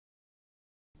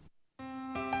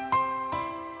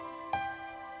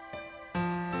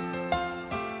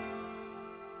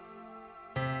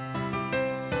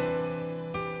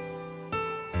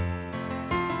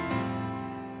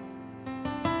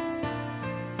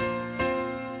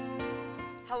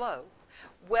Hello.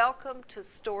 Welcome to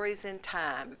Stories in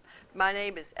Time. My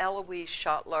name is Eloise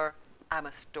Schottler. I'm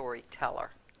a storyteller.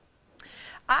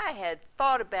 I had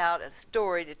thought about a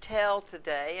story to tell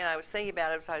today, and I was thinking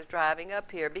about it as I was driving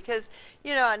up here because,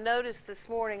 I noticed this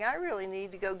morning I really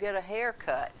need to go get a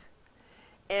haircut.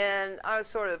 And I was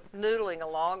sort of noodling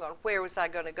along on where was I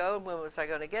going to go and when was I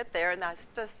going to get there, and I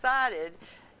decided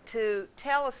to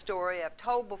tell a story I've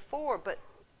told before, but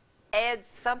add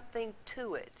something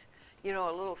to it, a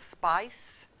little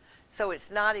spice, so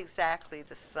it's not exactly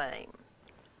the same.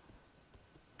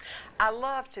 I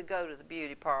love to go to the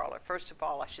beauty parlor. First of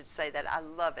all, I should say that I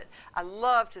love it. I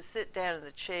love to sit down in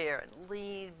the chair and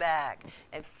lean back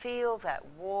and feel that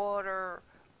water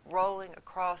rolling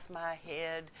across my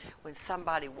head when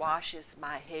somebody washes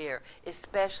my hair,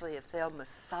 especially if they'll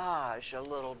massage a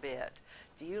little bit.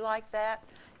 Do you like that?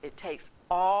 It takes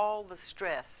all the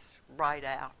stress right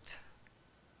out.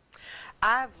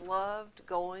 I've loved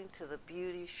going to the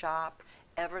beauty shop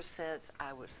ever since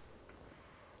I was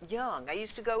young. I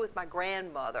used to go with my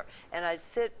grandmother, and I'd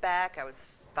sit back. I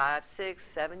was 5, 6,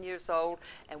 7 years old,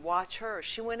 and watch her.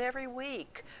 She went every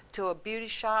week to a beauty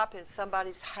shop in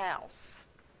somebody's house,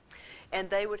 and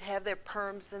they would have their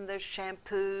perms and their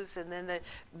shampoos, and then the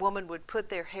woman would put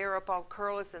their hair up on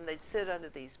curlers, and they'd sit under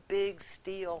these big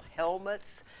steel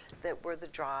helmets that were the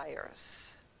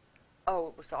dryers. Oh,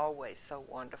 it was always so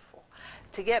wonderful.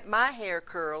 To get my hair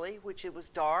curly, which it was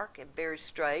dark and very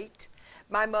straight,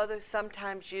 my mother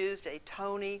sometimes used a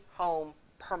Tony Home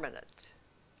Permanent.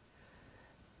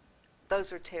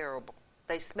 Those are terrible.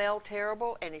 They smell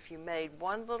terrible, and if you made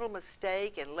one little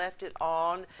mistake and left it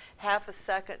on half a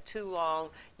second too long,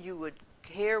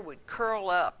 hair would curl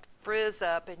up, frizz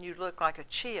up, and you'd look like a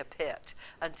chia pet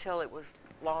until it was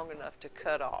long enough to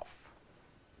cut off.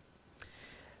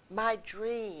 My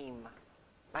dream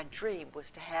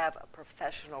was to have a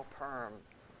professional perm.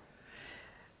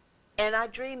 And I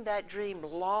dreamed that dream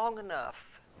long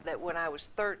enough that when I was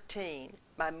 13,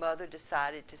 my mother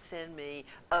decided to send me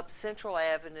up Central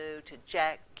Avenue to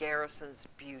Jack Garrison's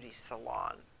beauty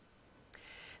salon.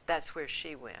 That's where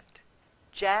she went.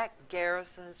 Jack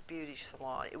Garrison's beauty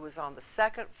salon. It was on the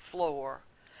second floor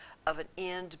of an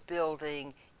end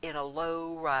building in a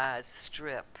low-rise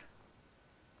strip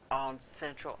on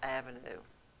Central Avenue.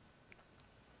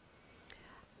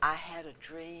 I had a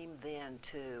dream then,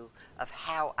 too, of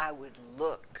how I would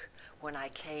look when I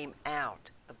came out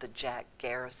of the Jack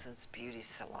Garrison's beauty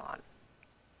salon.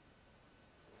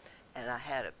 And I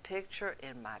had a picture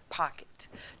in my pocket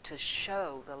to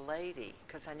show the lady,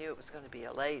 because I knew it was going to be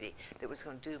a lady that was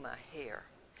going to do my hair.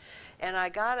 And I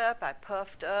got up, I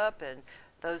puffed up, and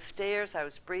those stairs, I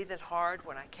was breathing hard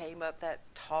when I came up that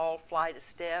tall flight of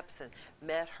steps and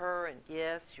met her, and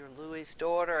yes, you're Louie's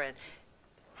daughter, and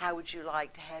how would you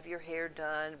like to have your hair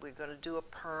done? We're going to do a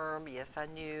perm. Yes, I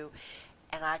knew.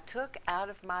 And I took out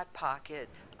of my pocket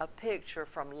a picture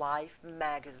from Life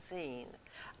magazine,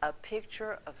 a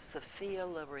picture of Sophia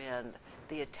Loren,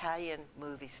 the Italian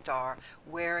movie star,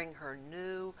 wearing her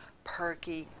new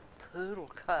perky poodle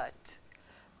cut.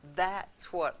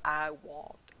 That's what I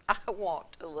want. I want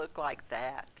to look like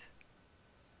that.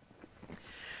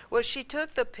 Well, she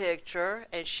took the picture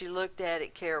and she looked at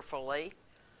it carefully.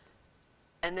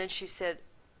 And then she said,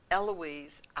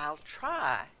 Eloise, I'll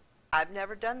try. I've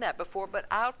never done that before, but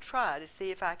I'll try to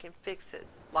see if I can fix it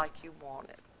like you want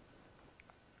it.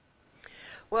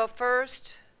 Well,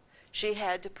 first, she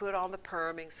had to put on the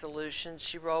perming solution.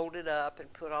 She rolled it up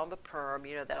and put on the perm.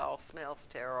 That all smells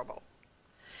terrible.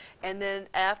 And then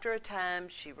after a time,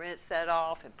 she rinsed that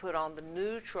off and put on the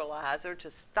neutralizer to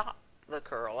stop the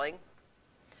curling.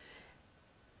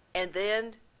 And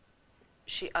then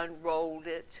she unrolled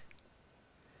it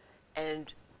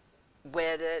and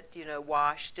wet it,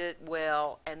 washed it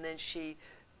well, and then she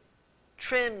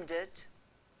trimmed it,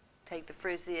 take the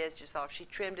frizzy edges off, she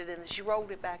trimmed it, and then she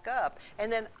rolled it back up.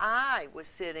 And then I was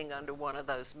sitting under one of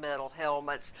those metal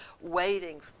helmets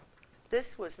waiting.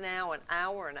 This was now an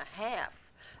hour and a half.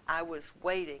 I was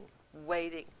waiting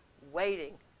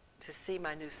to see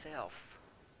my new self.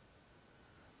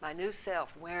 My new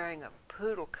self wearing a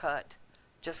poodle cut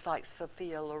just like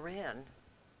Sophia Loren.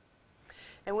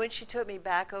 And when she took me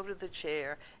back over to the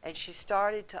chair and she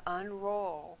started to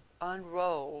unroll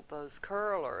those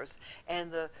curlers,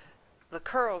 and the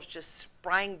curls just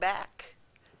sprang back,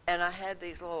 and I had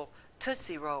these little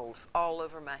Tootsie Rolls all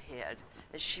over my head,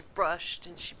 and she brushed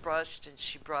and she brushed and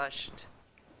she brushed.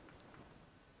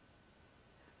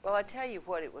 Well, I tell you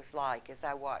what it was like as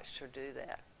I watched her do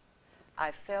that. I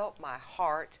felt my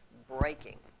heart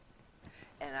breaking,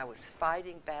 and I was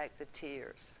fighting back the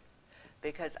tears.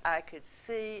 because I could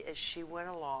see as she went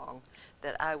along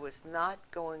that I was not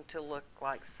going to look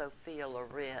like Sophia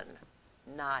Loren,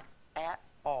 not at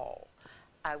all.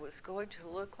 I was going to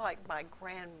look like my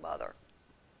grandmother,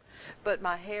 but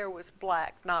my hair was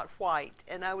black, not white,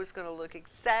 and I was going to look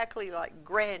exactly like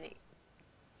Granny.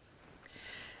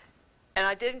 And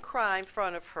I didn't cry in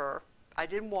front of her. I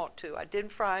didn't want to. I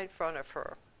didn't cry in front of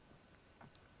her.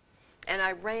 And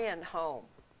I ran home.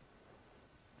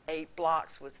 8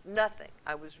 blocks was nothing.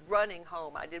 I was running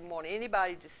home. I didn't want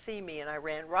anybody to see me, and I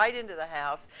ran right into the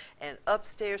house and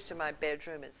upstairs to my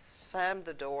bedroom and slammed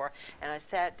the door, and I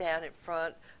sat down in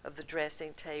front of the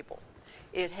dressing table.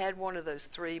 It had one of those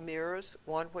 3 mirrors,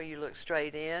 one where you look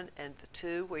straight in and the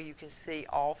 2 where you can see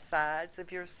all sides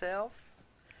of yourself.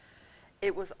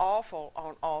 It was awful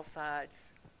on all sides.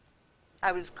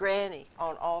 I was Granny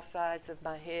on all sides of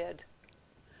my head.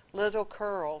 Little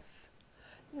curls.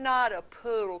 Not a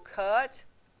poodle cut.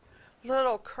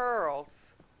 Little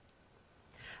curls.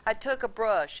 I took a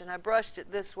brush and I brushed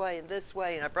it this way and this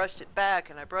way, and I brushed it back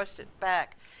and I brushed it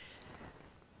back.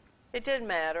 It didn't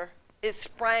matter. It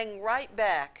sprang right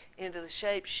back into the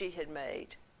shape she had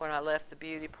made when I left the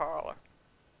beauty parlor.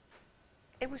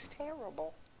 It was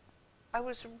terrible. I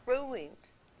was ruined.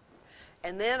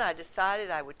 And then I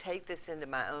decided I would take this into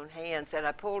my own hands, and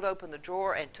I pulled open the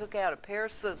drawer and took out a pair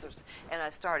of scissors, and I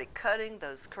started cutting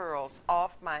those curls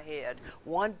off my head,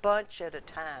 one bunch at a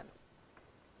time.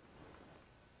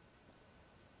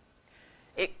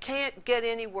 It can't get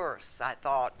any worse, I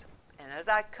thought. And as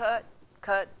I cut,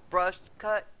 brushed,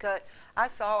 cut, I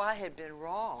saw I had been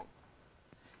wrong.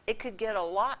 It could get a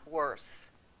lot worse.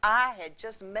 I had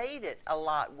just made it a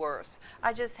lot worse.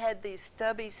 I just had these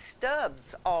stubby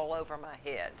stubs all over my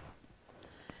head.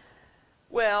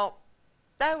 Well,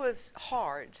 that was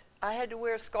hard. I had to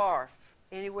wear a scarf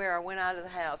anywhere I went out of the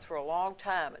house for a long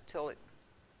time until it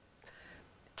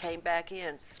came back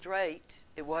in straight.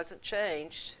 It wasn't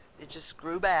changed. It just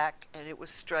grew back and it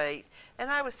was straight. And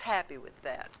I was happy with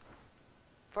that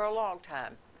for a long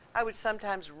time. I would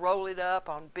sometimes roll it up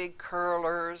on big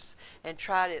curlers and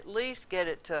try to at least get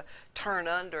it to turn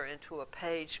under into a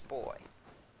page boy.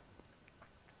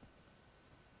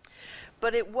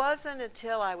 But it wasn't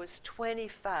until I was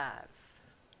 25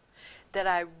 that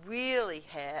I really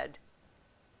had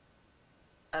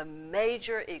a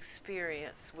major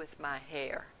experience with my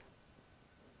hair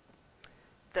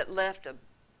that left a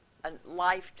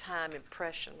lifetime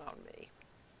impression on me.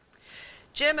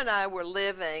 Jim and I were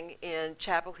living in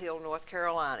Chapel Hill, North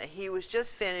Carolina. He was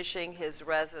just finishing his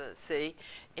residency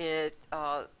at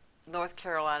North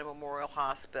Carolina Memorial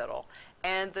Hospital,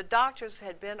 and the doctors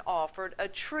had been offered a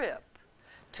trip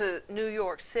to New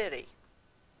York City.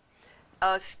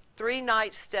 A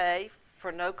 3-night stay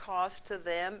for no cost to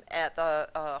them at the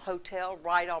hotel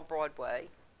right on Broadway,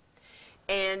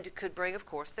 and could bring, of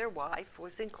course, their wife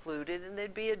was included, and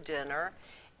there'd be a dinner.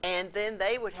 And then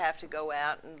they would have to go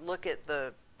out and look at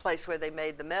the place where they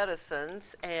made the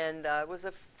medicines, and it was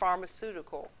a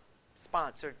pharmaceutical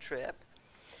sponsored trip.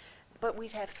 But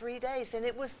we'd have 3 days, and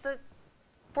it was the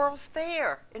World's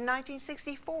Fair in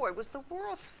 1964. It was the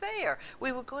World's Fair.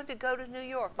 We were going to go to New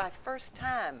York, my first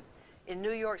time in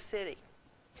New York City.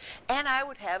 And I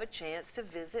would have a chance to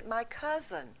visit my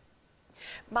cousin.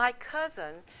 My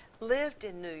cousin lived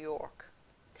in New York.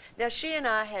 Now, she and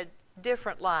I had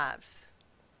different lives.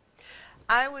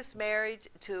 I was married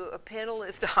to a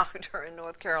penniless doctor in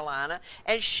North Carolina,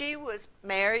 and she was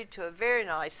married to a very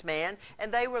nice man,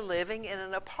 and they were living in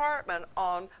an apartment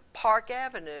on Park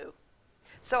Avenue.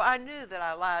 So I knew that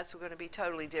our lives were going to be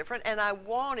totally different, and I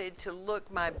wanted to look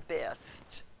my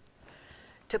best,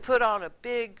 to put on a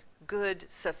big, good,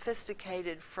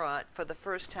 sophisticated front for the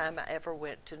first time I ever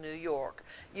went to New York.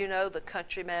 You know, the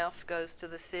country mouse goes to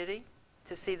the city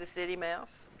to see the city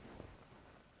mouse.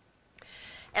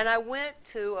 And I went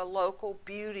to a local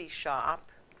beauty shop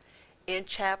in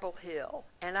Chapel Hill,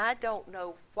 and I don't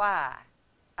know why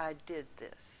I did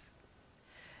this,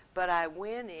 but I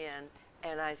went in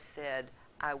and I said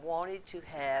I wanted to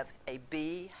have a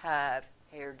BeeHive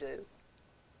hairdo.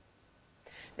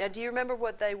 Now, do you remember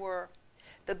what they were?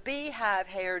 The BeeHive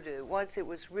hairdo, once it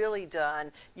was really done,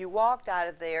 you walked out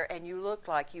of there and you looked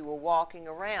like you were walking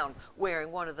around wearing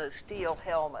one of those steel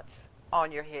helmets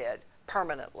on your head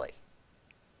permanently.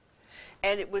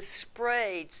 And it was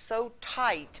sprayed so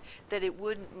tight that it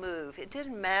wouldn't move. It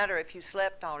didn't matter if you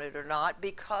slept on it or not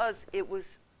because it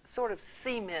was sort of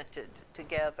cemented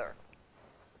together.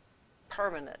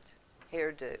 Permanent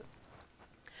hairdo.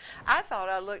 I thought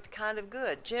I looked kind of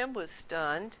good. Jim was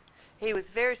stunned. He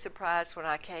was very surprised when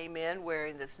I came in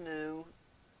wearing this new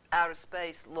outer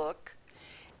space look.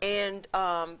 And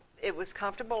it was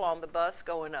comfortable on the bus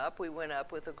going up. We went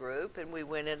up with a group, and we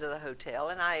went into the hotel,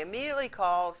 and I immediately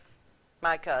called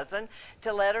my cousin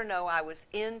to let her know I was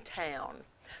in town.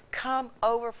 Come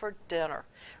over for dinner.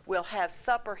 We'll have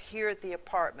supper here at the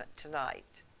apartment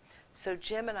tonight. So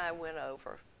Jim and I went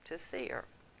over to see her.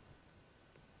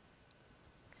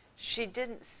 She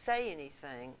didn't say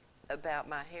anything about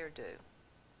my hairdo.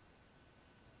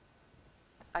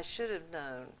 I should have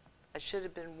known. I should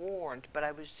have been warned, but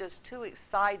I was just too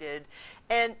excited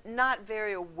and not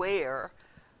very aware,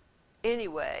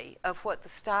 anyway, of what the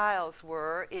styles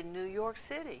were in New York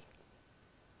City.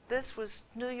 This was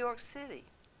New York City.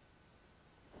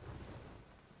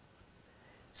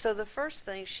 So the first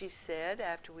thing she said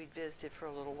after we'd visited for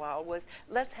a little while was,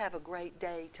 let's have a great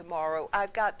day tomorrow.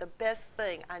 I've got the best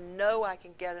thing. I know I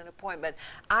can get an appointment.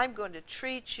 I'm going to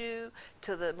treat you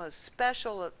to the most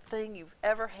special thing you've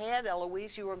ever had,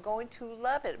 Eloise. You are going to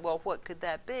love it. Well, what could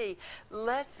that be?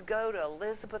 Let's go to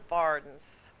Elizabeth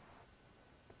Arden's.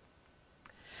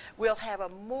 We'll have a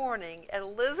morning at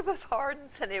Elizabeth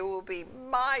Arden's, and it will be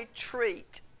my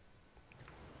treat.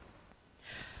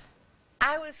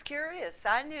 I was curious.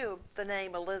 I knew the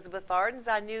name Elizabeth Arden's.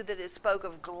 I knew that it spoke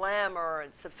of glamour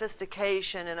and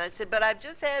sophistication. And I said, but I've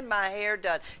just had my hair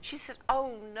done. She said,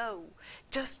 oh, no,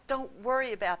 just don't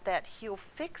worry about that. He'll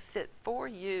fix it for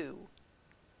you.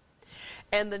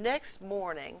 And the next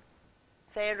morning,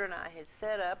 Sandra and I had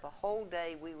set up a whole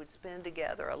day we would spend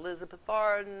together. Elizabeth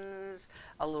Arden's,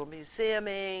 a little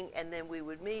museuming, and then we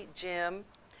would meet Jim,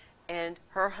 and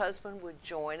her husband would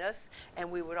join us,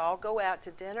 and we would all go out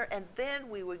to dinner, and then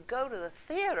we would go to the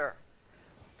theater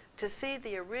to see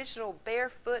the original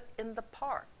Barefoot in the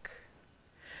Park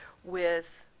with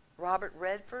Robert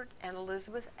Redford and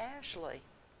Elizabeth Ashley.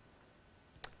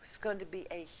 It was going to be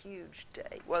a huge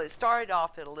day. Well, it started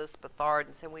off at Elizabeth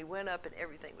Arden's, and we went up, and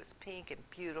everything was pink and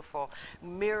beautiful,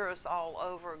 mirrors all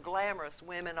over, glamorous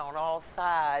women on all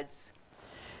sides.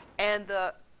 And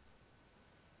the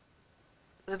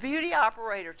beauty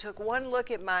operator took one look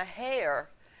at my hair,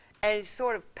 and he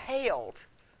sort of paled,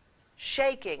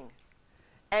 shaking,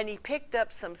 and he picked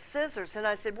up some scissors, and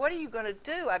I said, what are you going to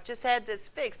do? I've just had this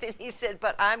fixed. And he said,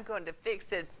 but I'm going to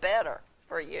fix it better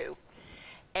for you.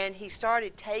 And he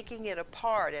started taking it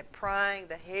apart and prying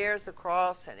the hairs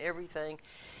across and everything,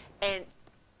 and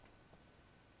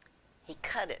he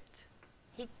cut it.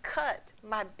 He cut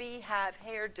my BeeHive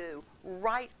hairdo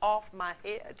right off my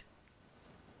head.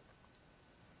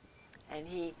 And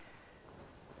he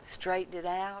straightened it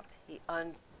out, he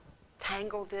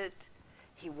untangled it,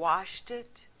 he washed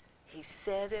it, he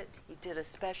set it, he did a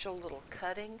special little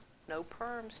cutting, no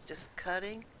perms, just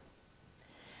cutting.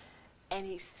 And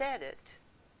he set it,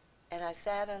 and I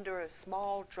sat under a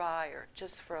small dryer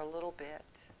just for a little bit.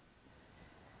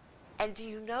 And do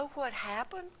you know what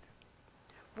happened?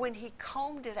 When he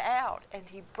combed it out and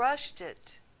he brushed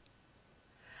it,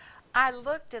 I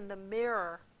looked in the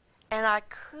mirror and I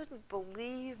couldn't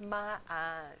believe my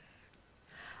eyes.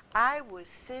 I was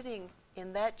sitting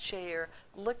in that chair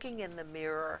looking in the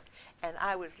mirror, and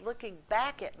I was looking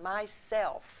back at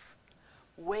myself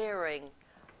wearing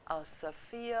a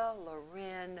Sophia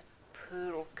Loren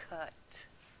poodle cut.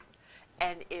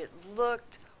 And it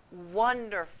looked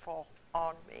wonderful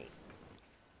on me.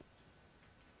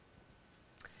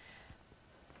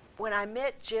 When I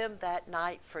met Jim that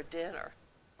night for dinner,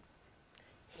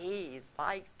 he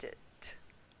liked it.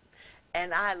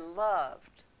 And I loved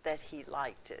that he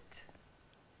liked it.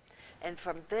 And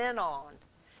from then on,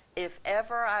 if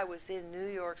ever I was in New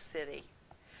York City,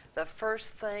 the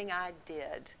first thing I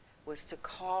did was to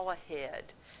call ahead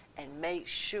and make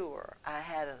sure I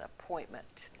had an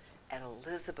appointment at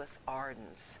Elizabeth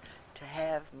Arden's to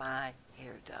have my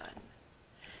hair done.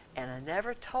 And I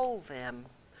never told them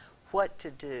what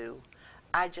to do.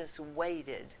 I just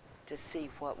waited to see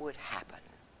what would happen.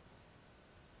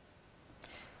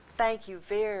 Thank you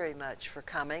very much for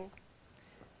coming.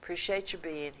 Appreciate you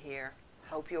being here.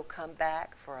 Hope you'll come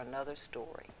back for another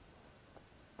story.